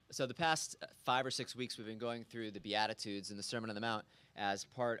So the past 5 or 6 weeks, we've been going through the Beatitudes and the Sermon on the Mount as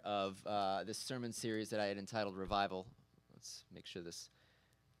part of this sermon series that I had entitled Revival. Let's make sure this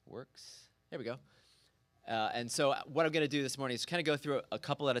works. There we go. And so what I'm going to do this morning is kind of go through a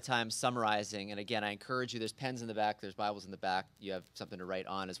couple at a time, summarizing. And again, I encourage you, there's pens in the back, there's Bibles in the back. You have something to write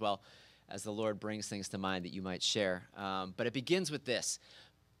on as well as the Lord brings things to mind that you might share. But it begins with this.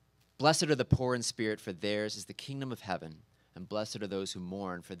 Blessed are the poor in spirit, for theirs is the kingdom of heaven. And blessed are those who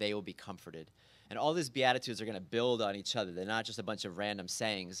mourn, for they will be comforted. And all these Beatitudes are going to build on each other. They're not just a bunch of random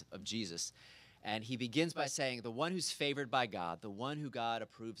sayings of Jesus. And he begins by saying, the one who's favored by God, the one who God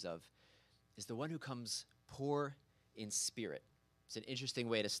approves of, is the one who comes poor in spirit. It's an interesting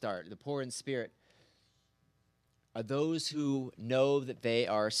way to start. The poor in spirit are those who know that they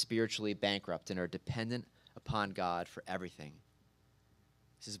are spiritually bankrupt and are dependent upon God for everything.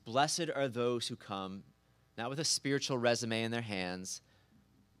 He says, blessed are those who come not with a spiritual resume in their hands,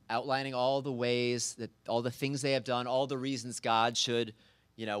 outlining all the ways that all the things they have done, all the reasons God should,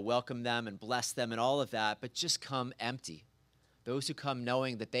 welcome them and bless them and all of that, but just come empty. Those who come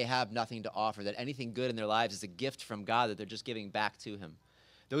knowing that they have nothing to offer, that anything good in their lives is a gift from God that they're just giving back to him.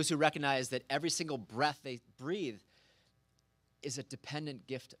 Those who recognize that every single breath they breathe is a dependent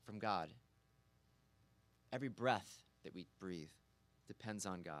gift from God. Every breath that we breathe depends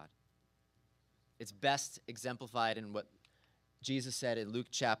on God. It's best exemplified in what Jesus said in Luke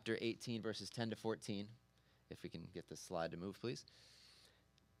chapter 18, verses 10 to 14. If we can get this slide to move, please.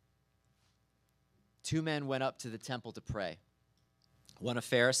 2 men went up to the temple to pray, one a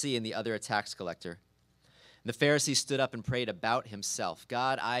Pharisee and the other a tax collector. And the Pharisee stood up and prayed about himself.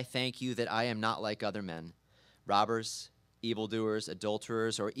 God, I thank you that I am not like other men, robbers, evildoers,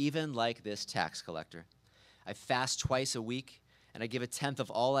 adulterers, or even like this tax collector. I fast twice a week, and I give a tenth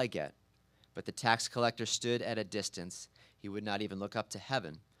of all I get. But the tax collector stood at a distance. He would not even look up to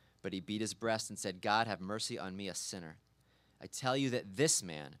heaven, but he beat his breast and said, God, have mercy on me, a sinner. I tell you that this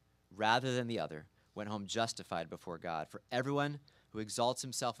man, rather than the other, went home justified before God. For everyone who exalts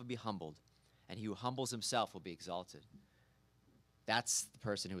himself will be humbled, and he who humbles himself will be exalted. That's the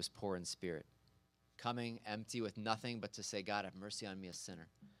person who is poor in spirit, coming empty with nothing but to say, God, have mercy on me, a sinner.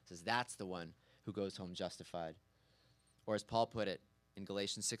 It says that's the one who goes home justified. Or as Paul put it, in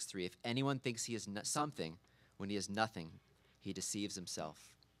Galatians 6:3, if anyone thinks he is something when he is nothing, he deceives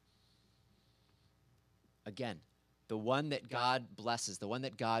himself. Again, the one that God blesses, the one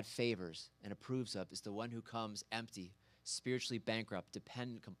that God favors and approves of is the one who comes empty, spiritually bankrupt,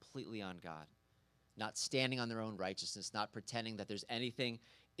 dependent completely on God, not standing on their own righteousness, not pretending that there's anything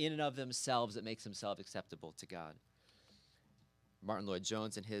in and of themselves that makes themselves acceptable to God. Martin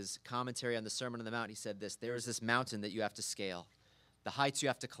Lloyd-Jones, in his commentary on the Sermon on the Mount, he said this, there is this mountain that you have to scale, the heights you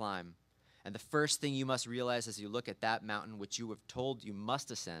have to climb. And the first thing you must realize as you look at that mountain, which you were told you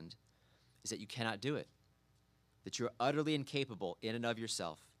must ascend, is that you cannot do it, that you're utterly incapable in and of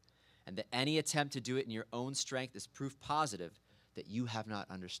yourself, and that any attempt to do it in your own strength is proof positive that you have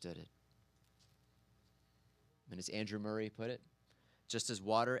not understood it. And as Andrew Murray put it, just as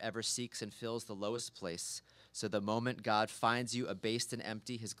water ever seeks and fills the lowest place, so the moment God finds you abased and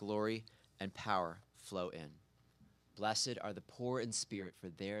empty, his glory and power flow in. Blessed are the poor in spirit, for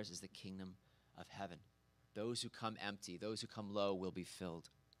theirs is the kingdom of heaven. Those who come empty, those who come low will be filled.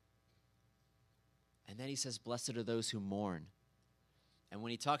 And then he says, blessed are those who mourn. And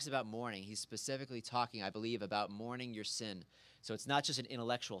when he talks about mourning, he's specifically talking, I believe, about mourning your sin. So it's not just an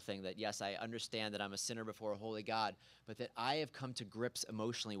intellectual thing that, yes, I understand that I'm a sinner before a holy God, but that I have come to grips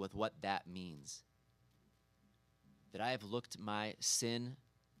emotionally with what that means. That I have looked my sin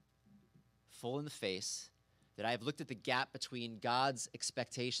full in the face, that I have looked at the gap between God's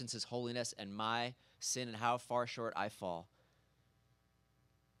expectations, his holiness, and my sin and how far short I fall.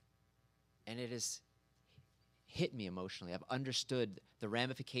 And it has hit me emotionally. I've understood the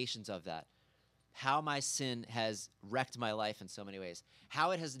ramifications of that, how my sin has wrecked my life in so many ways,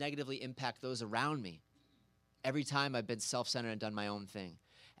 how it has negatively impacted those around me every time I've been self-centered and done my own thing.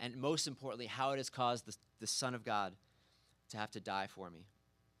 And most importantly, how it has caused the Son of God to have to die for me.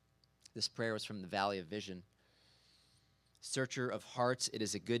 This prayer was from the Valley of Vision. Searcher of hearts, it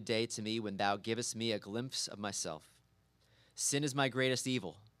is a good day to me when thou givest me a glimpse of myself. Sin is my greatest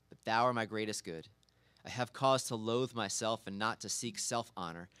evil, but thou art my greatest good. I have cause to loathe myself and not to seek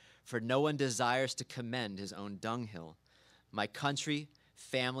self-honor, for no one desires to commend his own dunghill. My country,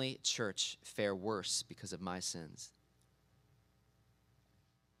 family, church fare worse because of my sins.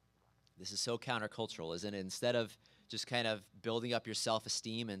 This is so countercultural, isn't it? Instead of just kind of building up your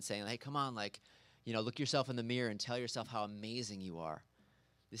self-esteem and saying, hey, come on, look yourself in the mirror and tell yourself how amazing you are.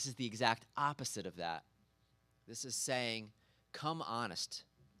 This is the exact opposite of that. This is saying, come honest.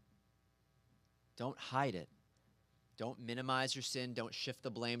 Don't hide it. Don't minimize your sin. Don't shift the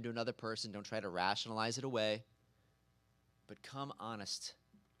blame to another person. Don't try to rationalize it away. But come honest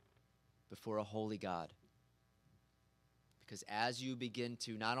before a holy God. Because as you begin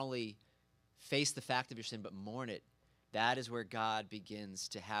to not only face the fact of your sin, but mourn it, that is where God begins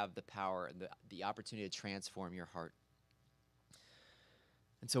to have the power and the opportunity to transform your heart.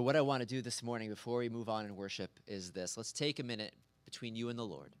 And so what I want to do this morning before we move on in worship is this. Let's take a minute between you and the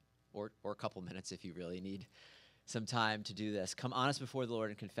Lord, or a couple minutes if you really need some time to do this. Come honest before the Lord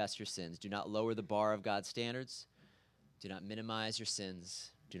and confess your sins. Do not lower the bar of God's standards. Do not minimize your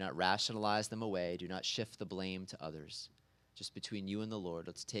sins. Do not rationalize them away. Do not shift the blame to others. Just between you and the Lord,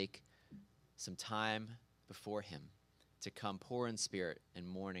 let's take some time before him to come poor in spirit and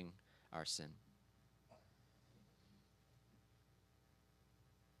mourning our sin.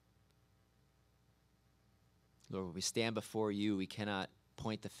 Lord, when we stand before you, we cannot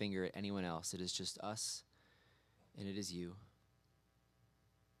point the finger at anyone else. It is just us, and it is you.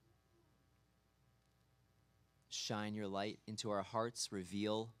 Shine your light into our hearts.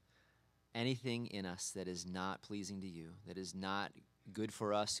 Reveal anything in us that is not pleasing to you, that is not good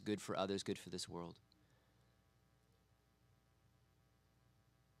for us, good for others, good for this world.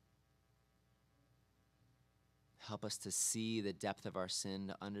 Help us to see the depth of our sin,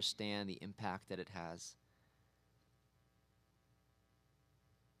 to understand the impact that it has.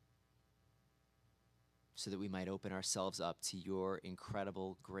 So that we might open ourselves up to your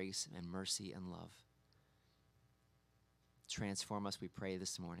incredible grace and mercy and love. Transform us, we pray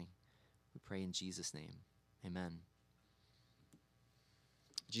this morning. We pray in Jesus' name. Amen.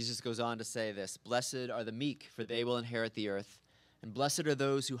 Jesus goes on to say this, "Blessed are the meek, for they will inherit the earth. And blessed are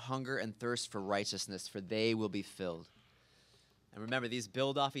those who hunger and thirst for righteousness, for they will be filled." And remember, these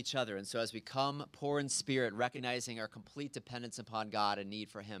build off each other. And so as we come poor in spirit, recognizing our complete dependence upon God and need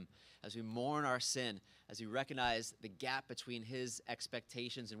for him, as we mourn our sin, as we recognize the gap between his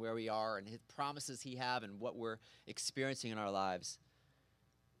expectations and where we are and his promises he have and what we're experiencing in our lives,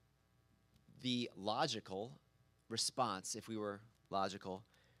 the logical response, if we were logical,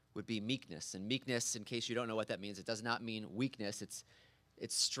 would be meekness. And meekness, in case you don't know what that means, it does not mean weakness. It's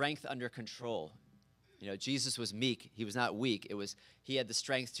strength under control. You know, Jesus was meek. He was not weak. He had the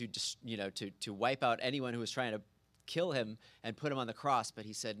strength to wipe out anyone who was trying to kill him and put him on the cross. But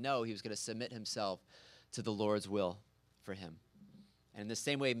he said no, he was going to submit himself to the Lord's will for him. And in the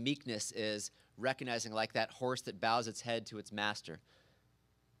same way, meekness is recognizing, like that horse that bows its head to its master,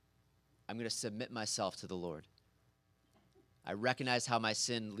 I'm going to submit myself to the Lord. I recognize how my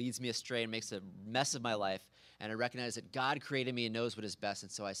sin leads me astray and makes a mess of my life, and I recognize that God created me and knows what is best,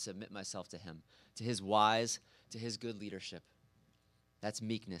 and so I submit myself to him, to his wise, to his good leadership. That's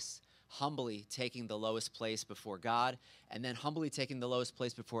meekness. Humbly taking the lowest place before God, and then humbly taking the lowest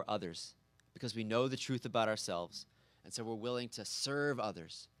place before others, because we know the truth about ourselves, and so we're willing to serve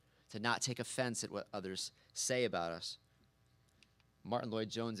others, to not take offense at what others say about us. Martin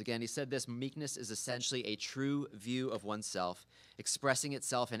Lloyd-Jones, again, he said this, meekness is essentially a true view of oneself, expressing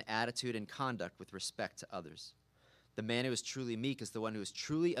itself in attitude and conduct with respect to others. The man who is truly meek is the one who is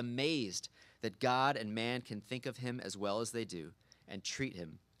truly amazed that God and man can think of him as well as they do and treat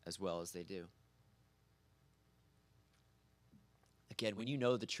him as well as they do. Again, when you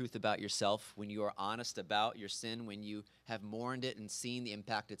know the truth about yourself, when you are honest about your sin, when you have mourned it and seen the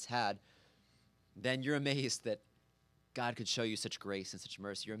impact it's had, then you're amazed that God could show you such grace and such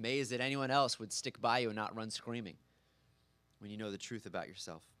mercy. You're amazed that anyone else would stick by you and not run screaming when you know the truth about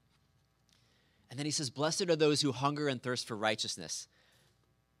yourself. And then he says, blessed are those who hunger and thirst for righteousness.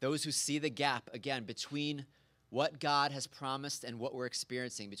 Those who see the gap, again, between what God has promised and what we're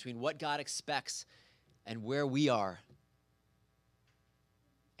experiencing, between what God expects and where we are,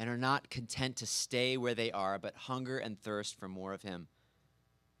 and are not content to stay where they are, but hunger and thirst for more of him.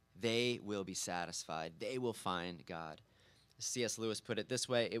 They will be satisfied. They will find God. C.S. Lewis put it this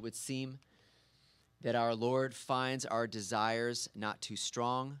way, it would seem that our Lord finds our desires not too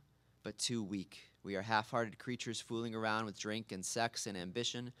strong, but too weak. We are half-hearted creatures fooling around with drink and sex and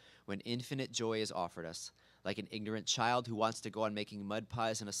ambition when infinite joy is offered us, like an ignorant child who wants to go on making mud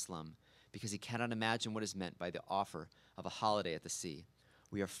pies in a slum because he cannot imagine what is meant by the offer of a holiday at the sea.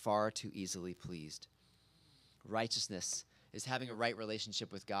 We are far too easily pleased. Righteousness is having a right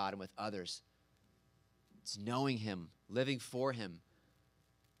relationship with God and with others. It's knowing him, living for him.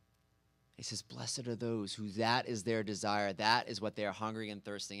 He says, blessed are those who that is their desire. That is what they are hungering and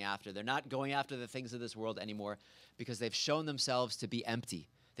thirsting after. They're not going after the things of this world anymore because they've shown themselves to be empty.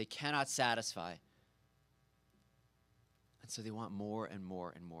 They cannot satisfy. And so they want more and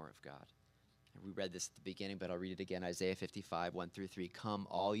more and more of God. We read this at the beginning, but I'll read it again. Isaiah 55, 1-3. Come,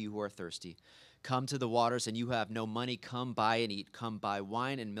 all you who are thirsty. Come to the waters, and you who have no money, come buy and eat. Come buy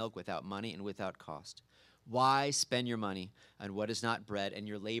wine and milk without money and without cost. Why spend your money on what is not bread and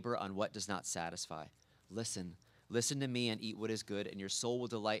your labor on what does not satisfy? Listen to me and eat what is good, and your soul will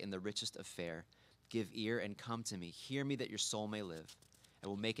delight in the richest of fare. Give ear and come to me. Hear me that your soul may live. I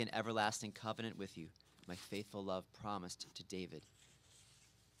will make an everlasting covenant with you, my faithful love promised to David.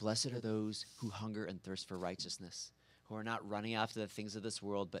 Blessed are those who hunger and thirst for righteousness, who are not running after the things of this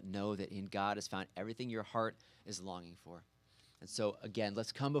world, but know that in God is found everything your heart is longing for. And so, again,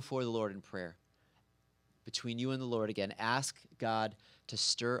 let's come before the Lord in prayer. Between you and the Lord, again, ask God to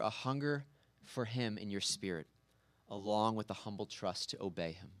stir a hunger for him in your spirit, along with the humble trust to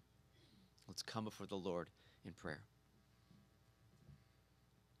obey him. Let's come before the Lord in prayer.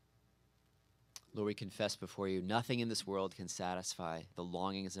 Lord, we confess before you, nothing in this world can satisfy the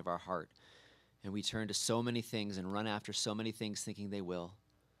longings of our heart. And we turn to so many things and run after so many things thinking they will.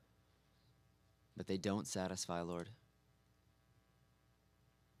 But they don't satisfy, Lord.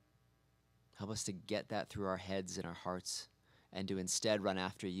 Help us to get that through our heads and our hearts and to instead run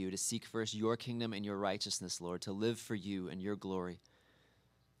after you, to seek first your kingdom and your righteousness, Lord, to live for you and your glory,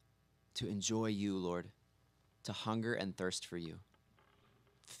 to enjoy you, Lord, to hunger and thirst for you.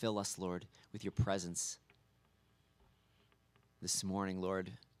 Fill us, Lord, with your presence. This morning,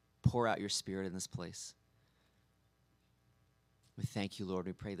 Lord, pour out your Spirit in this place. We thank you, Lord.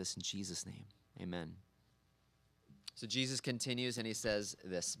 We pray this in Jesus' name. Amen. So Jesus continues and he says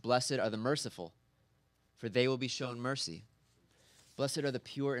this, Blessed are the merciful, for they will be shown mercy. Blessed are the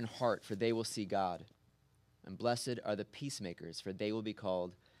pure in heart, for they will see God. And blessed are the peacemakers, for they will be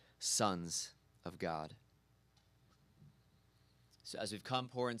called sons of God. So as we've come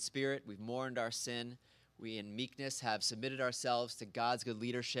poor in spirit, we've mourned our sin, we in meekness have submitted ourselves to God's good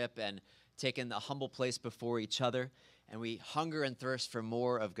leadership and taken a humble place before each other, and we hunger and thirst for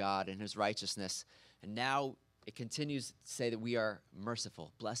more of God and his righteousness. And now it continues to say that we are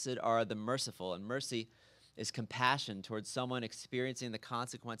merciful. Blessed are the merciful, and mercy is compassion towards someone experiencing the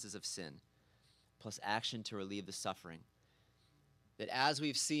consequences of sin, plus action to relieve the suffering. That as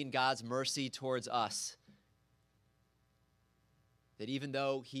we've seen God's mercy towards us, that even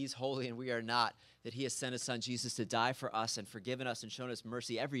though he's holy and we are not, that he has sent his son Jesus to die for us and forgiven us and shown us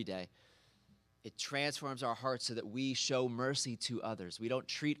mercy every day, it transforms our hearts so that we show mercy to others. We don't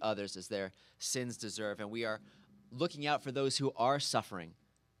treat others as their sins deserve, and we are looking out for those who are suffering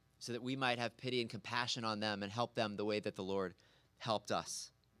so that we might have pity and compassion on them and help them the way that the Lord helped us.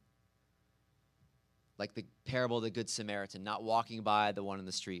 Like the parable of the Good Samaritan, not walking by the one in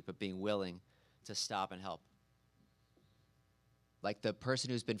the street, but being willing to stop and help. Like the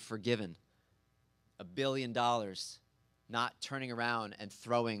person who's been forgiven $1 billion, not turning around and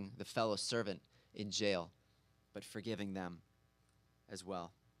throwing the fellow servant in jail, but forgiving them as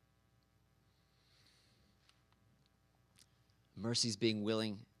well. Mercy is being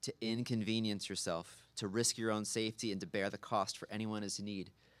willing to inconvenience yourself, to risk your own safety, and to bear the cost for anyone who's in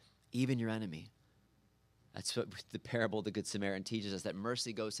need, even your enemy. That's what the parable of the Good Samaritan teaches us, that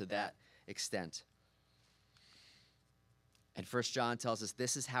mercy goes to that extent. And 1 John tells us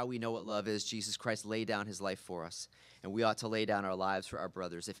this is how we know what love is. Jesus Christ laid down his life for us, and we ought to lay down our lives for our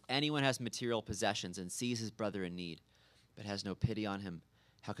brothers. If anyone has material possessions and sees his brother in need, but has no pity on him,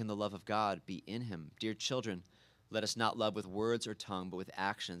 how can the love of God be in him? Dear children, let us not love with words or tongue, but with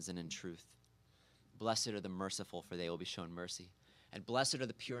actions and in truth. Blessed are the merciful, for they will be shown mercy. And blessed are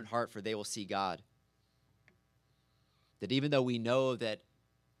the pure in heart, for they will see God. That even though we know that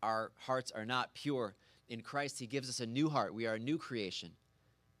our hearts are not pure, in Christ, he gives us a new heart. We are a new creation.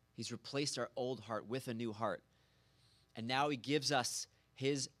 He's replaced our old heart with a new heart. And now he gives us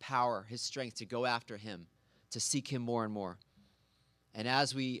his power, his strength to go after him, to seek him more and more. And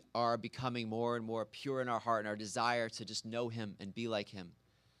as we are becoming more and more pure in our heart and our desire to just know him and be like him,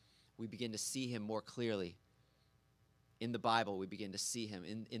 we begin to see him more clearly. In the Bible, we begin to see him.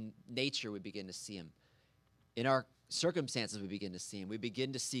 In nature, we begin to see him. In our circumstances, we begin to see him. We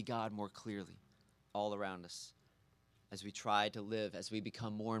begin to see God more clearly all around us as we try to live, as we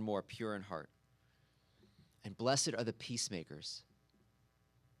become more and more pure in heart. And blessed are the peacemakers.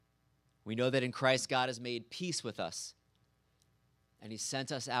 We know that in Christ, God has made peace with us, and he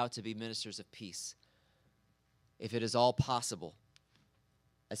sent us out to be ministers of peace. If it is all possible,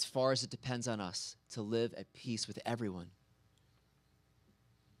 as far as it depends on us, to live at peace with everyone.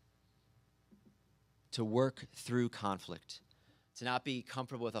 To work through conflict. To not be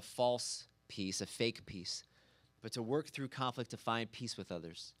comfortable with a false peace, a fake peace, but to work through conflict to find peace with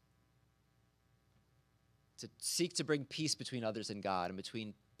others. To seek to bring peace between others and God and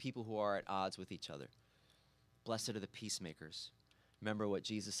between people who are at odds with each other. Blessed are the peacemakers. Remember what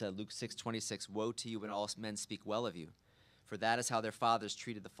Jesus said, Luke 6:26, woe to you when all men speak well of you, for that is how their fathers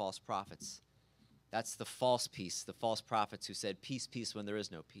treated the false prophets. That's the false peace, the false prophets who said, peace, peace, when there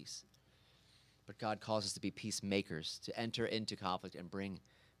is no peace. But God calls us to be peacemakers, to enter into conflict and bring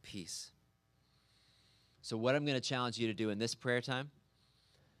peace. So what I'm going to challenge you to do in this prayer time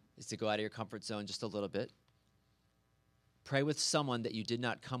is to go out of your comfort zone just a little bit. Pray with someone that you did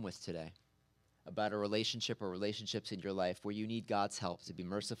not come with today about a relationship or relationships in your life where you need God's help to be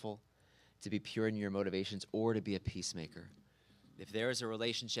merciful, to be pure in your motivations, or to be a peacemaker. If there is a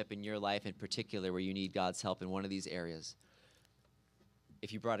relationship in your life in particular where you need God's help in one of these areas,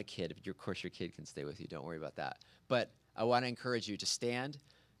 if you brought a kid, of course your kid can stay with you. Don't worry about that. But I want to encourage you to stand,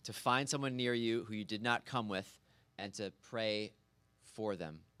 to find someone near you who you did not come with, and to pray for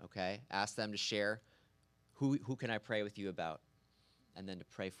them, okay? Ask them to share, who can I pray with you about? And then to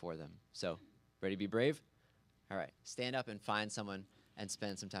pray for them. So, ready to be brave? All right. Stand up and find someone and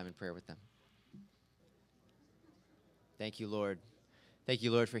spend some time in prayer with them. Thank you, Lord. Thank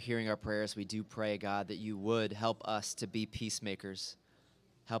you, Lord, for hearing our prayers. We do pray, God, that you would help us to be peacemakers.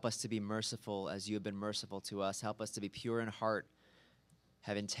 Help us to be merciful as you have been merciful to us. Help us to be pure in heart,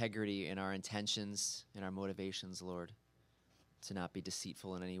 have integrity in our intentions, in our motivations, Lord, to not be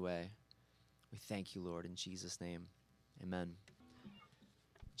deceitful in any way. We thank you, Lord, in Jesus' name. Amen.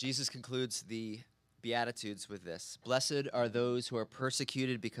 Jesus concludes the Beatitudes with this. Blessed are those who are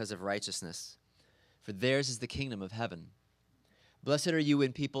persecuted because of righteousness, for theirs is the kingdom of heaven. Blessed are you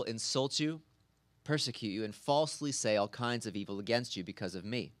when people insult you, persecute you, and falsely say all kinds of evil against you because of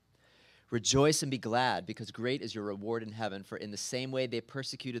me. Rejoice and be glad, because great is your reward in heaven, for in the same way they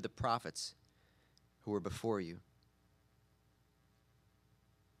persecuted the prophets who were before you.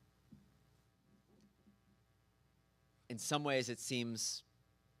 In some ways, it seems,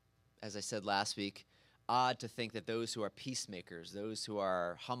 as I said last week, odd to think that those who are peacemakers, those who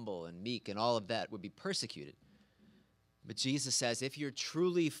are humble and meek and all of that would be persecuted. But Jesus says, if you're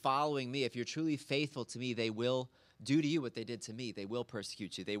truly following me, if you're truly faithful to me, they will do to you what they did to me. They will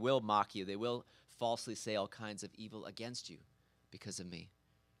persecute you. They will mock you. They will falsely say all kinds of evil against you because of me.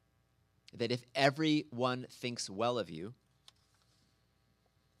 That if everyone thinks well of you,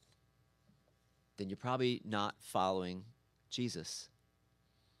 then you're probably not following Jesus.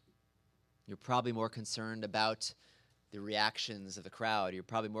 You're probably more concerned about the reactions of the crowd. You're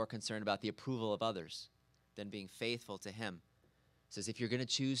probably more concerned about the approval of others than being faithful to him. It says, if you're going to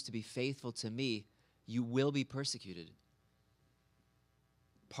choose to be faithful to me, you will be persecuted.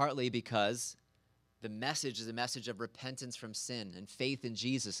 Partly because the message is a message of repentance from sin and faith in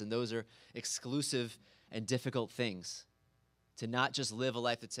Jesus, and those are exclusive and difficult things. To not just live a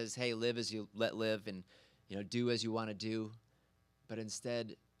life that says, hey, live as you let live and do as you want to do, but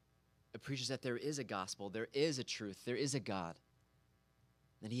instead it preaches that there is a gospel, there is a truth, there is a God.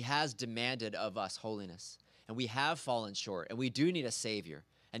 And he has demanded of us holiness. And we have fallen short. And we do need a Savior.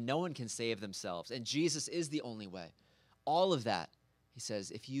 And no one can save themselves. And Jesus is the only way. All of that, he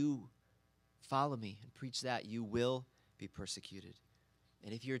says, if you follow me and preach that, you will be persecuted.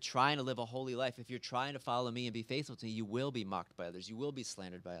 And if you're trying to live a holy life, if you're trying to follow me and be faithful to me, you will be mocked by others. You will be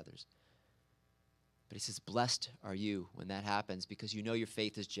slandered by others. But he says, blessed are you when that happens, because you know your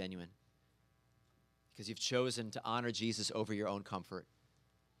faith is genuine. Because you've chosen to honor Jesus over your own comfort.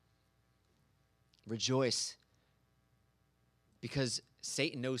 Rejoice, because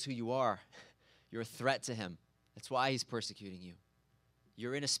Satan knows who you are. You're a threat to him. That's why he's persecuting you.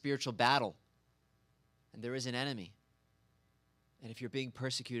 You're in a spiritual battle, and there is an enemy. And if you're being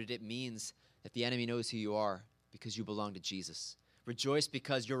persecuted, it means that the enemy knows who you are because you belong to Jesus. Rejoice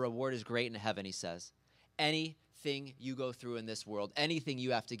because your reward is great in heaven, he says. Anything you go through in this world, anything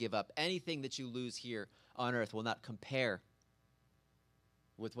you have to give up, anything that you lose here on earth will not compare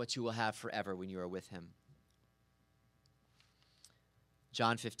with what you will have forever when you are with him.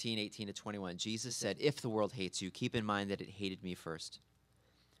 John 15:18-21, Jesus said, if the world hates you, keep in mind that it hated me first.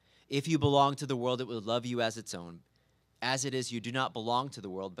 If you belong to the world, it will love you as its own. As it is, you do not belong to the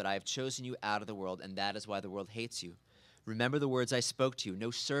world, but I have chosen you out of the world, and that is why the world hates you. Remember the words I spoke to you.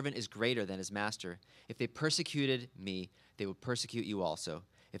 No servant is greater than his master. If they persecuted me, they will persecute you also.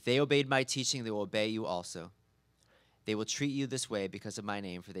 If they obeyed my teaching, they will obey you also. They will treat you this way because of my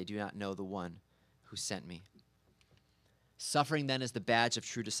name, for they do not know the one who sent me. Suffering then is the badge of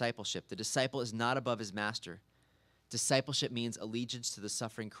true discipleship. The disciple is not above his master. Discipleship means allegiance to the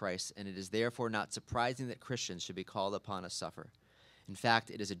suffering Christ, and it is therefore not surprising that Christians should be called upon to suffer. In fact,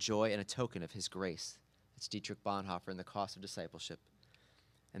 it is a joy and a token of his grace. It's Dietrich Bonhoeffer in The Cost of Discipleship.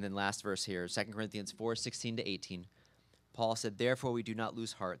 And then last verse here, 2 Corinthians 4:16-18. Paul said, "Therefore we do not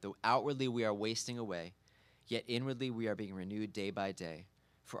lose heart, though outwardly we are wasting away, yet inwardly we are being renewed day by day.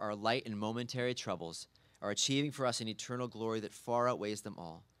 For our light and momentary troubles are achieving for us an eternal glory that far outweighs them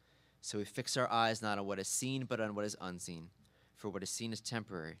all. So we fix our eyes not on what is seen, but on what is unseen. For what is seen is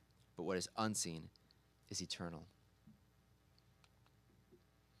temporary, but what is unseen is eternal."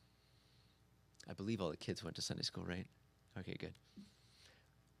 I believe all the kids went to Sunday school, right? Okay, good.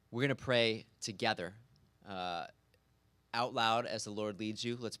 We're going to pray together, out loud as the Lord leads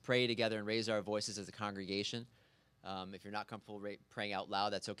you. Let's pray together and raise our voices as a congregation. If you're not comfortable praying out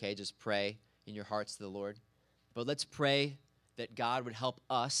loud, that's okay. Just pray in your hearts to the Lord. But let's pray that God would help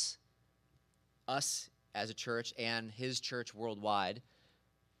us as a church and his church worldwide,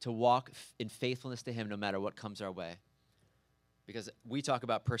 to walk in faithfulness to him no matter what comes our way. Because we talk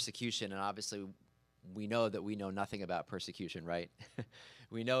about persecution, and obviously we know that we know nothing about persecution, right?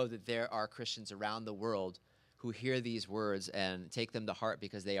 We know that there are Christians around the world who hear these words and take them to heart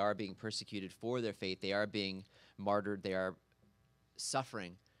because they are being persecuted for their faith. They are being martyred. They are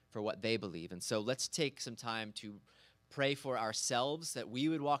suffering for what they believe. And so let's take some time to pray for ourselves, that we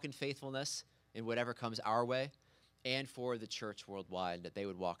would walk in faithfulness in whatever comes our way, and for the church worldwide, that they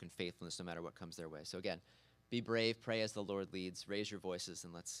would walk in faithfulness no matter what comes their way. So again, be brave, pray as the Lord leads, raise your voices,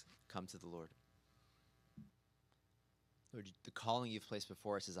 and let's come to the Lord. Lord, the calling you've placed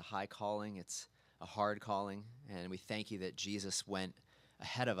before us is a high calling. It's a hard calling, and we thank you that Jesus went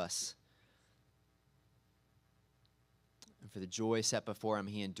ahead of us. And for the joy set before him,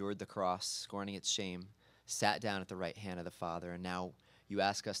 he endured the cross, scorning its shame, sat down at the right hand of the Father, and now you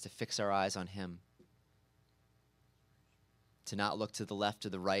ask us to fix our eyes on him, to not look to the left or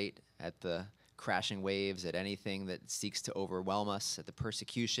the right at the crashing waves, at anything that seeks to overwhelm us, at the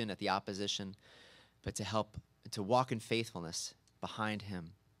persecution, at the opposition, but to walk in faithfulness behind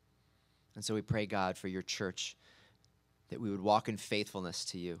him. And so we pray, God, for your church, that we would walk in faithfulness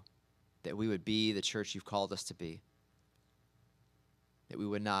to you, that we would be the church you've called us to be, that we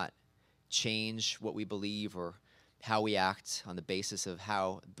would not change what we believe or how we act on the basis of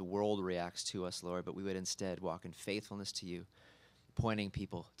how the world reacts to us, Lord, but we would instead walk in faithfulness to you, pointing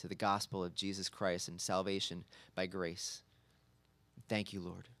people to the gospel of Jesus Christ and salvation by grace. Thank you,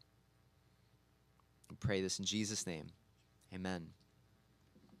 Lord. We pray this in Jesus' name. Amen.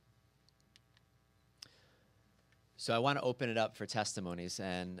 So I want to open it up for testimonies,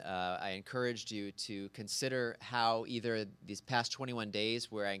 and I encouraged you to consider how either these past 21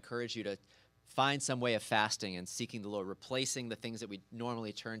 days, where I encourage you to find some way of fasting and seeking the Lord, replacing the things that we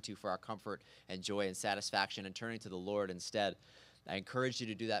normally turn to for our comfort and joy and satisfaction, and turning to the Lord instead. I encourage you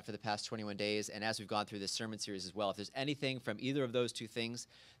to do that for the past 21 days, and as we've gone through this sermon series as well, if there's anything from either of those two things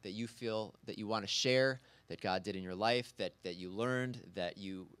that you feel that you want to share, that God did in your life, that you learned, that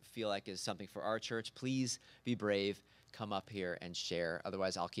you feel like is something for our church, please be brave, come up here and share.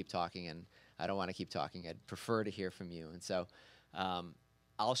 Otherwise, I'll keep talking, and I don't want to keep talking. I'd prefer to hear from you. And so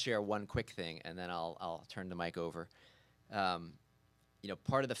I'll share one quick thing, and then I'll turn the mic over.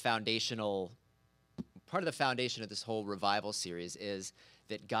 Part of the foundation of this whole revival series is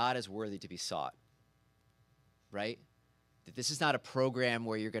that God is worthy to be sought, right? That this is not a program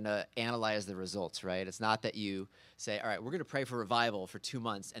where you're going to analyze the results, right? It's not that you say, all right, we're going to pray for revival for 2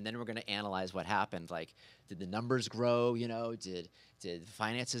 months, and then we're going to analyze what happened. Like, did the numbers grow? Did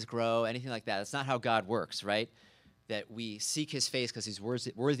finances grow? Anything like that. That's not how God works, right? That we seek his face because he's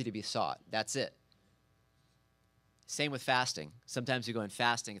worthy to be sought. That's it. Same with fasting. Sometimes you go in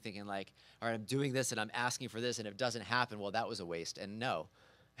fasting thinking like, all right, I'm doing this and I'm asking for this, and if it doesn't happen, well, that was a waste. And no,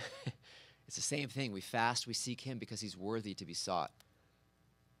 it's the same thing. We fast, we seek him because he's worthy to be sought.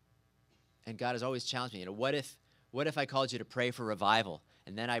 And God has always challenged me. What if I called you to pray for revival,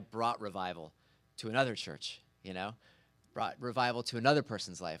 and then I brought revival to another church, brought revival to another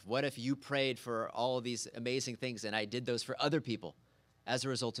person's life? What if you prayed for all of these amazing things, and I did those for other people as a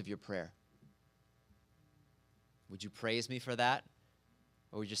result of your prayer? Would you praise me for that?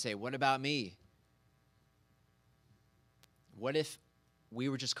 Or would you say, what about me? What if we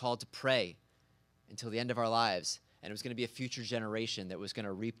were just called to pray until the end of our lives, and it was going to be a future generation that was going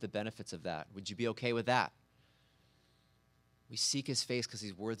to reap the benefits of that? Would you be okay with that? We seek his face because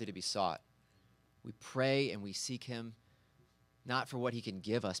he's worthy to be sought. We pray and we seek him not for what he can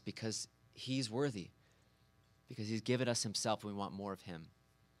give us, because he's worthy, because he's given us himself and we want more of him.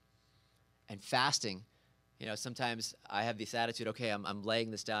 And fasting, sometimes I have this attitude, okay, I'm laying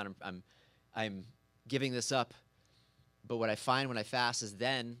this down, I'm giving this up. But what I find when I fast is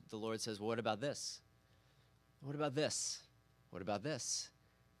then the Lord says, well, what about this? What about this? What about this?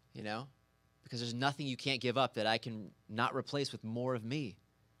 Because there's nothing you can't give up that I can not replace with more of me,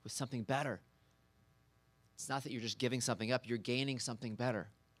 with something better. It's not that you're just giving something up, you're gaining something better.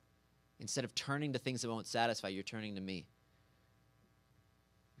 Instead of turning to things that won't satisfy, you're turning to me.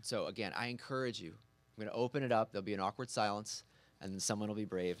 So again, I encourage you. I'm going to open it up. There'll be an awkward silence, and then someone will be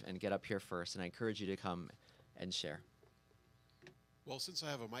brave and get up here first. And I encourage you to come and share. Well, since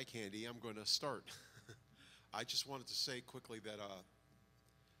I have a mic handy, I'm going to start. I just wanted to say quickly that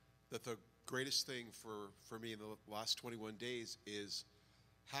that the greatest thing for me in the last 21 days is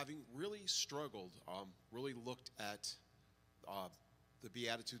having really struggled, really looked at the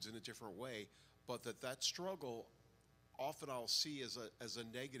Beatitudes in a different way, but that struggle often I'll see as a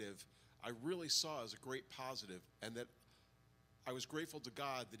negative, I really saw as a great positive, and that I was grateful to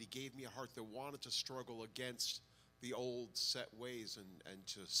God that he gave me a heart that wanted to struggle against the old set ways and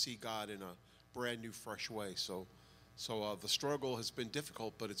to see God in a brand new, fresh way. So the struggle has been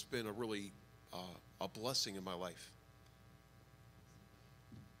difficult, but it's been a really a blessing in my life.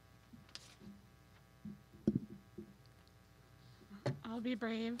 I'll be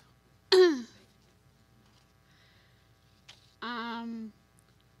brave.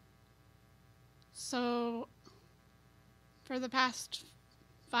 So for the past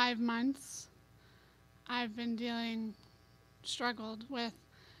 5 months, I've been struggled with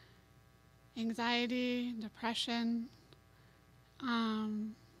anxiety, depression,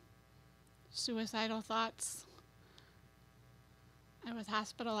 suicidal thoughts. I was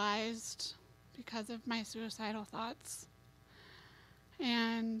hospitalized because of my suicidal thoughts.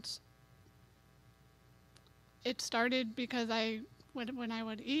 And it started because when I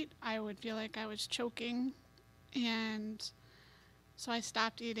would eat, I would feel like I was choking. And so I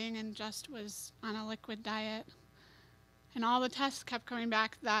stopped eating and just was on a liquid diet. And all the tests kept coming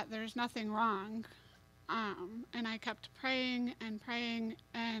back that there's nothing wrong. And I kept praying,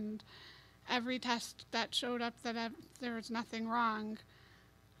 and every test that showed up that there was nothing wrong,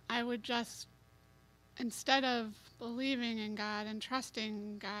 I would just, instead of believing in God and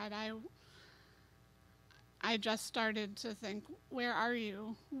trusting God, I just started to think, where are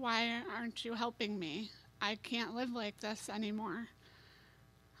you? Why aren't you helping me? I can't live like this anymore.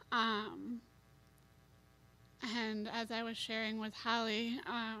 And as I was sharing with Holly,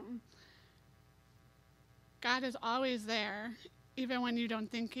 God is always there, even when you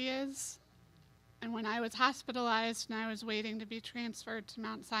don't think he is. And when I was hospitalized and I was waiting to be transferred to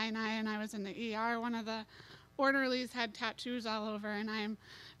Mount Sinai and I was in the ER, one of the orderlies had tattoos all over, and I'm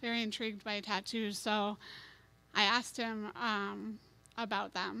very intrigued by tattoos. So I asked him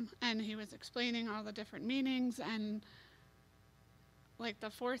about them, and he was explaining all the different meanings. And like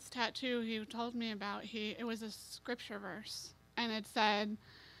the fourth tattoo he told me about, it was a scripture verse, and it said,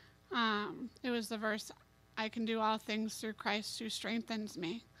 it was the verse, I can do all things through Christ who strengthens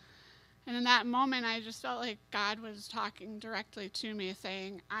me. And in that moment, I just felt like God was talking directly to me,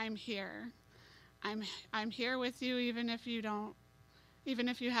 saying, I'm here. I'm here with you, even if you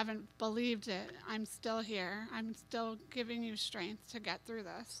haven't believed it. I'm still here. I'm still giving you strength to get through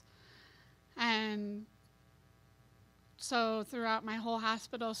this. And so throughout my whole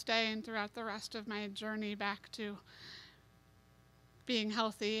hospital stay and throughout the rest of my journey back to being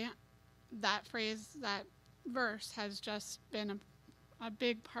healthy, that phrase, that verse has just been a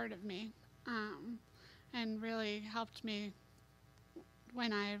big part of me, and really helped me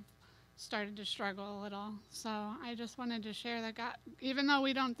when I've started to struggle a little. So I just wanted to share that God, even though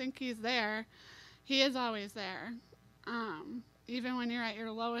we don't think he's there, he is always there. Even when you're at your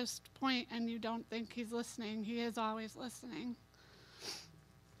lowest point and you don't think he's listening, he is always listening.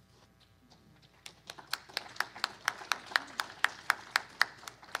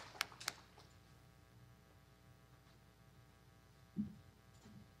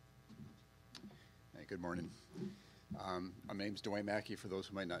 Hey, good morning. My name's Dwayne Mackey, for those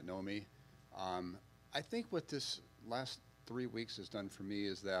who might not know me. I think what this last 3 weeks has done for me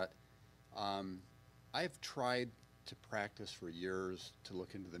is that I've tried to practice for years to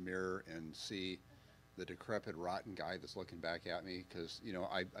look into the mirror and see the decrepit, rotten guy that's looking back at me, because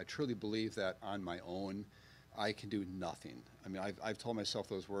I truly believe that on my own I can do nothing. I mean, I've told myself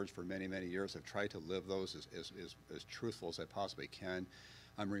those words for many, many years. I've tried to live those as truthful as I possibly can.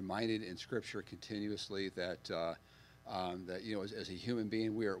 I'm reminded in Scripture continuously that as a human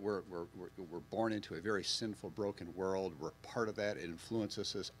being, we're born into a very sinful, broken world. We're part of that. It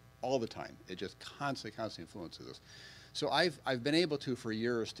influences us all the time. It just constantly influences us. So I've been able to, for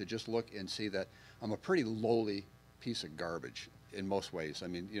years, to just look and see that I'm a pretty lowly piece of garbage in most ways. I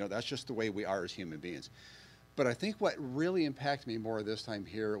mean, that's just the way we are as human beings. But I think what really impacted me more this time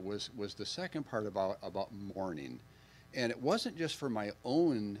here was the second part about mourning. And it wasn't just for my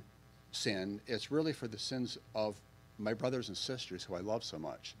own sin, it's really for the sins of my brothers and sisters who I love so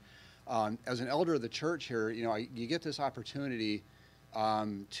much. As an elder of the church here, you get this opportunity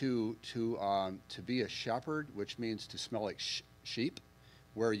to be a shepherd, which means to smell like sheep,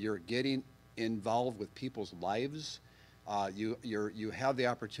 where you're getting involved with people's lives. You have the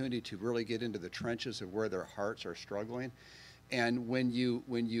opportunity to really get into the trenches of where their hearts are struggling. And when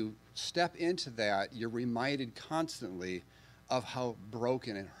you step into that, you're reminded constantly of how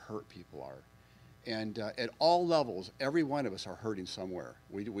broken and hurt people are. And at all levels, every one of us are hurting somewhere.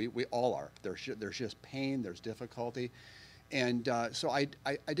 We all are. There's just pain, there's difficulty. And so I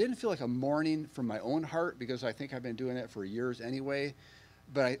didn't feel like a mourning from my own heart, because I think I've been doing that for years anyway.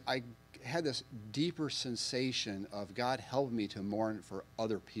 But I had this deeper sensation of God helping me to mourn for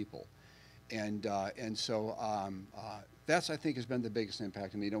other people. And so that's, I think, has been the biggest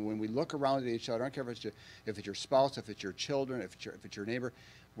impact on me. When we look around at each other, I don't care if it's your spouse, if it's your children, if it's your neighbor,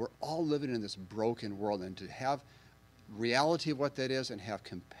 we're all living in this broken world. And to have reality of what that is and have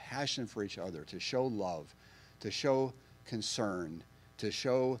compassion for each other, to show love, to show concern, to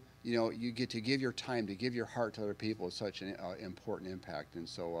show, you get to give your time, to give your heart to other people is such an important impact. And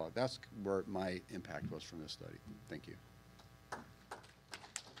so that's where my impact was from this study. Thank you.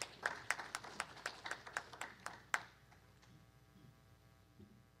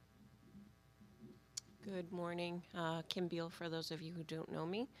 Good morning. Kim Beal, for those of you who don't know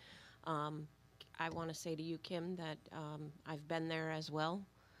me. I want to say to you, Kim, that I've been there as well.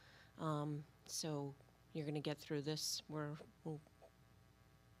 So you're going to get through this.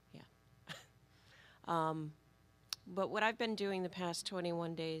 But what I've been doing the past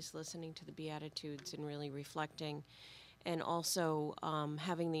 21 days, listening to the Beatitudes and really reflecting, and also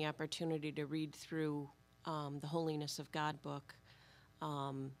having the opportunity to read through the Holiness of God book,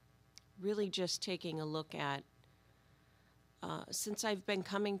 really just taking a look at, since I've been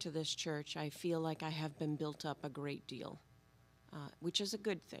coming to this church, I feel like I have been built up a great deal, which is a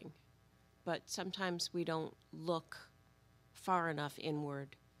good thing. But sometimes we don't look far enough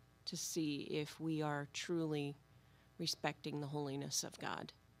inward to see if we are truly respecting the holiness of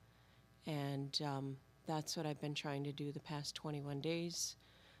God. And that's what I've been trying to do the past 21 days.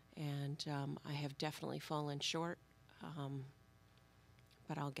 And I have definitely fallen short,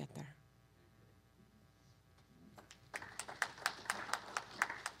 but I'll get there.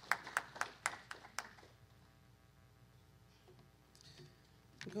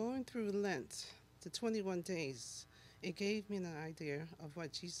 Going through Lent, the 21 days, it gave me an idea of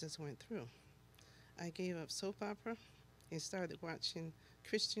what Jesus went through. I gave up soap opera and started watching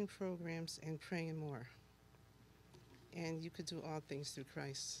Christian programs and praying more. And you could do all things through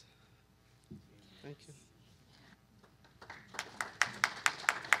Christ. Thank you.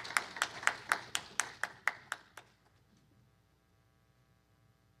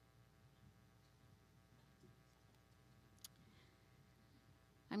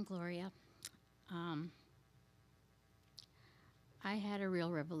 I'm Gloria. I had a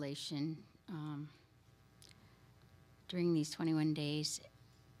real revelation during these 21 days.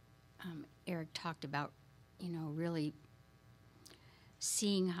 Eric talked about, really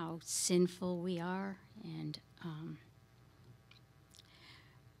seeing how sinful we are, and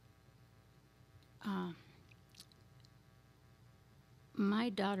my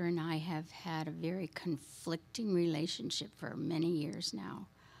daughter and I have had a very conflicting relationship for many years now.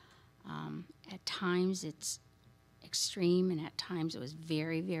 At times it's extreme, and at times it was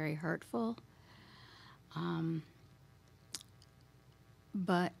very, very hurtful.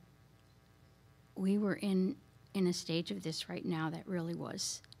 But we were in a stage of this right now that really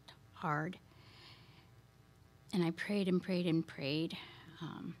was hard. And I prayed and prayed and prayed.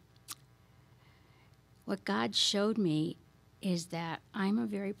 What God showed me is that I'm a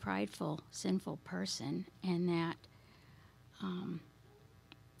very prideful, sinful person, and that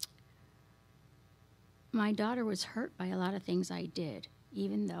my daughter was hurt by a lot of things I did,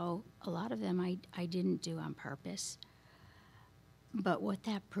 even though a lot of them I didn't do on purpose. But what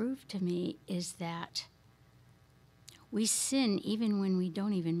that proved to me is that we sin even when we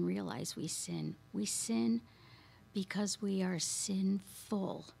don't even realize we sin. We sin because we are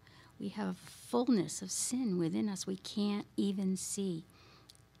sinful. We have fullness of sin within us we can't even see.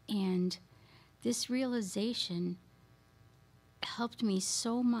 And this realization helped me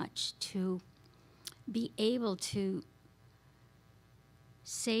so much to be able to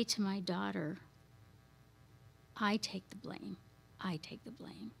say to my daughter, I take the blame. I take the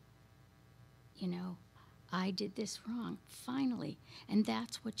blame. I did this wrong, finally. And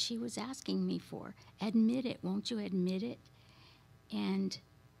that's what she was asking me for. Admit it. Won't you admit it? And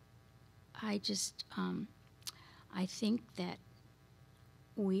I just, I think that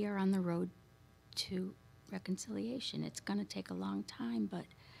we are on the road to reconciliation. It's going to take a long time, but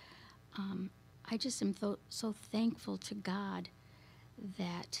I just am so thankful to God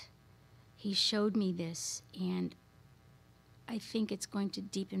that He showed me this, and I think it's going to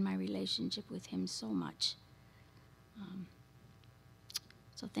deepen my relationship with Him so much.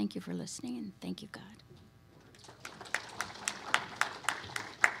 So thank you for listening, and thank you, God.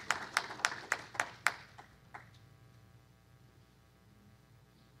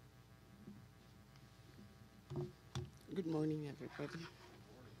 Good morning, everybody.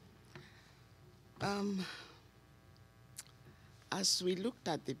 As we looked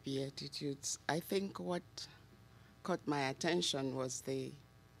at the Beatitudes, I think what caught my attention was the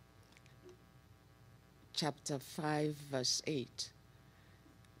chapter 5, verse 8,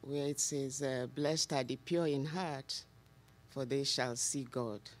 where it says, blessed are the pure in heart, for they shall see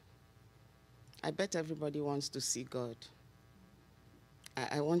God. I bet everybody wants to see God.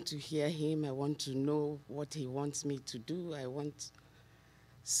 I want to hear Him. I want to know what He wants me to do.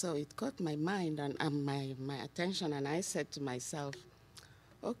 So it caught my mind and my attention, and I said to myself,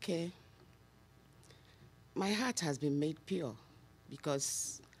 okay, my heart has been made pure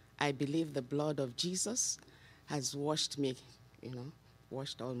because I believe the blood of Jesus has washed me,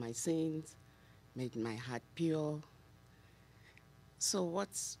 washed all my sins, made my heart pure. So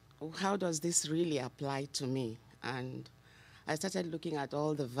how does this really apply to me? And I started looking at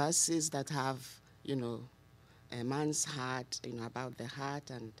all the verses that have, a man's heart, about the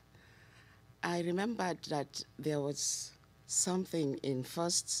heart. And I remembered that there was something in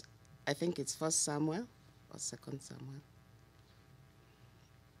I think it's 1 Samuel or 2 Samuel,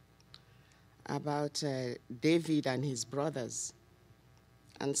 about David and his brothers.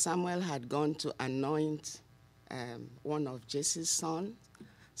 And Samuel had gone to anoint one of Jesse's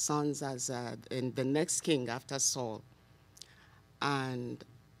sons as the next king after Saul. And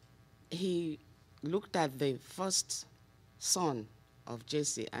he looked at the first son of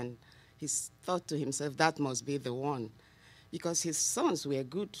Jesse, and he thought to himself, that must be the one. Because his sons were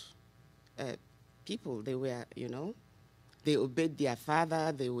good people. They were, they obeyed their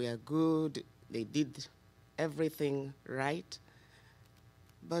father, they were good, they did everything right.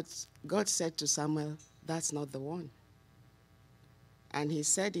 But God said to Samuel, that's not the one. And he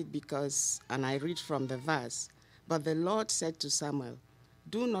said it because, and I read from the verse, but the Lord said to Samuel,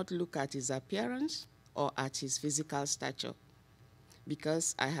 do not look at his appearance or at his physical stature,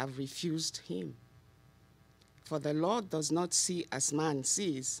 because I have refused him. For the Lord does not see as man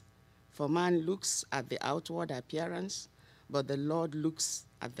sees, for man looks at the outward appearance, but the Lord looks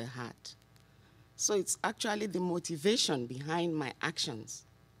at the heart. So it's actually the motivation behind my actions,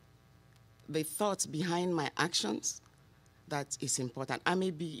 the thoughts behind my actions, that is important. I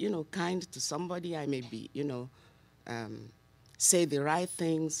may be, kind to somebody. I may be, say the right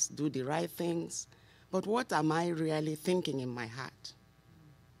things, do the right things. But what am I really thinking in my heart?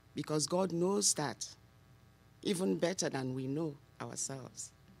 Because God knows that even better than we know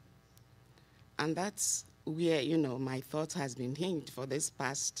ourselves. And that's where, my thought has been hinged for this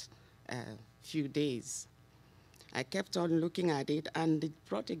past few days. I kept on looking at it, and it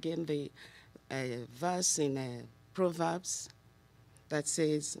brought again the verse in Proverbs that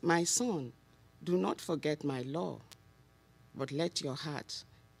says, my son, do not forget my law, but let your heart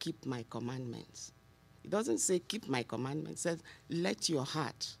keep my commandments. It doesn't say keep my commandments. It says let your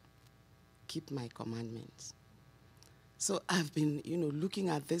heart keep my commandments. So I've been, looking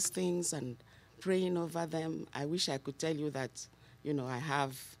at these things and praying over them. I wish I could tell you that, I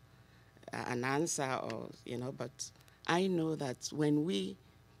have an answer or, but I know that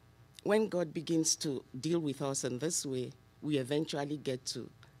when God begins to deal with us in this way, we eventually get to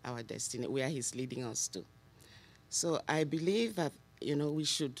our destiny, where He's leading us to. So I believe that, we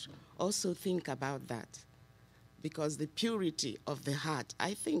should also think about that, because the purity of the heart,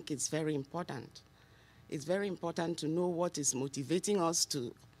 I think it's very important. It's very important to know what is motivating us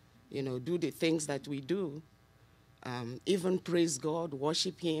to, do the things that we do, even praise God,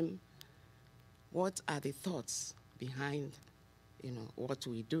 worship Him. What are the thoughts behind, what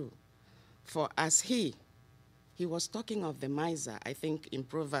we do? For as he was talking of the miser, I think in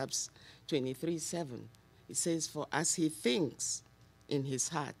Proverbs 23:7, it says, for as he thinks in his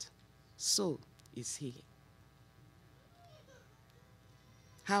heart, so is he.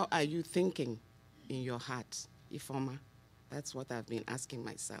 How are you thinking in your heart, Ifoma? That's what I've been asking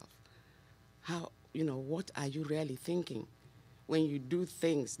myself. How, what are you really thinking? When you do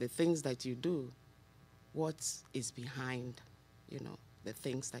things, the things that you do, what is behind, the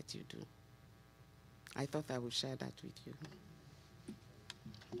things that you do? I thought I would share that with you.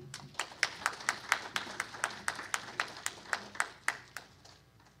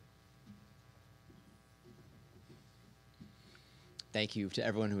 thank you to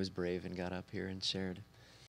everyone who was brave and got up here and shared.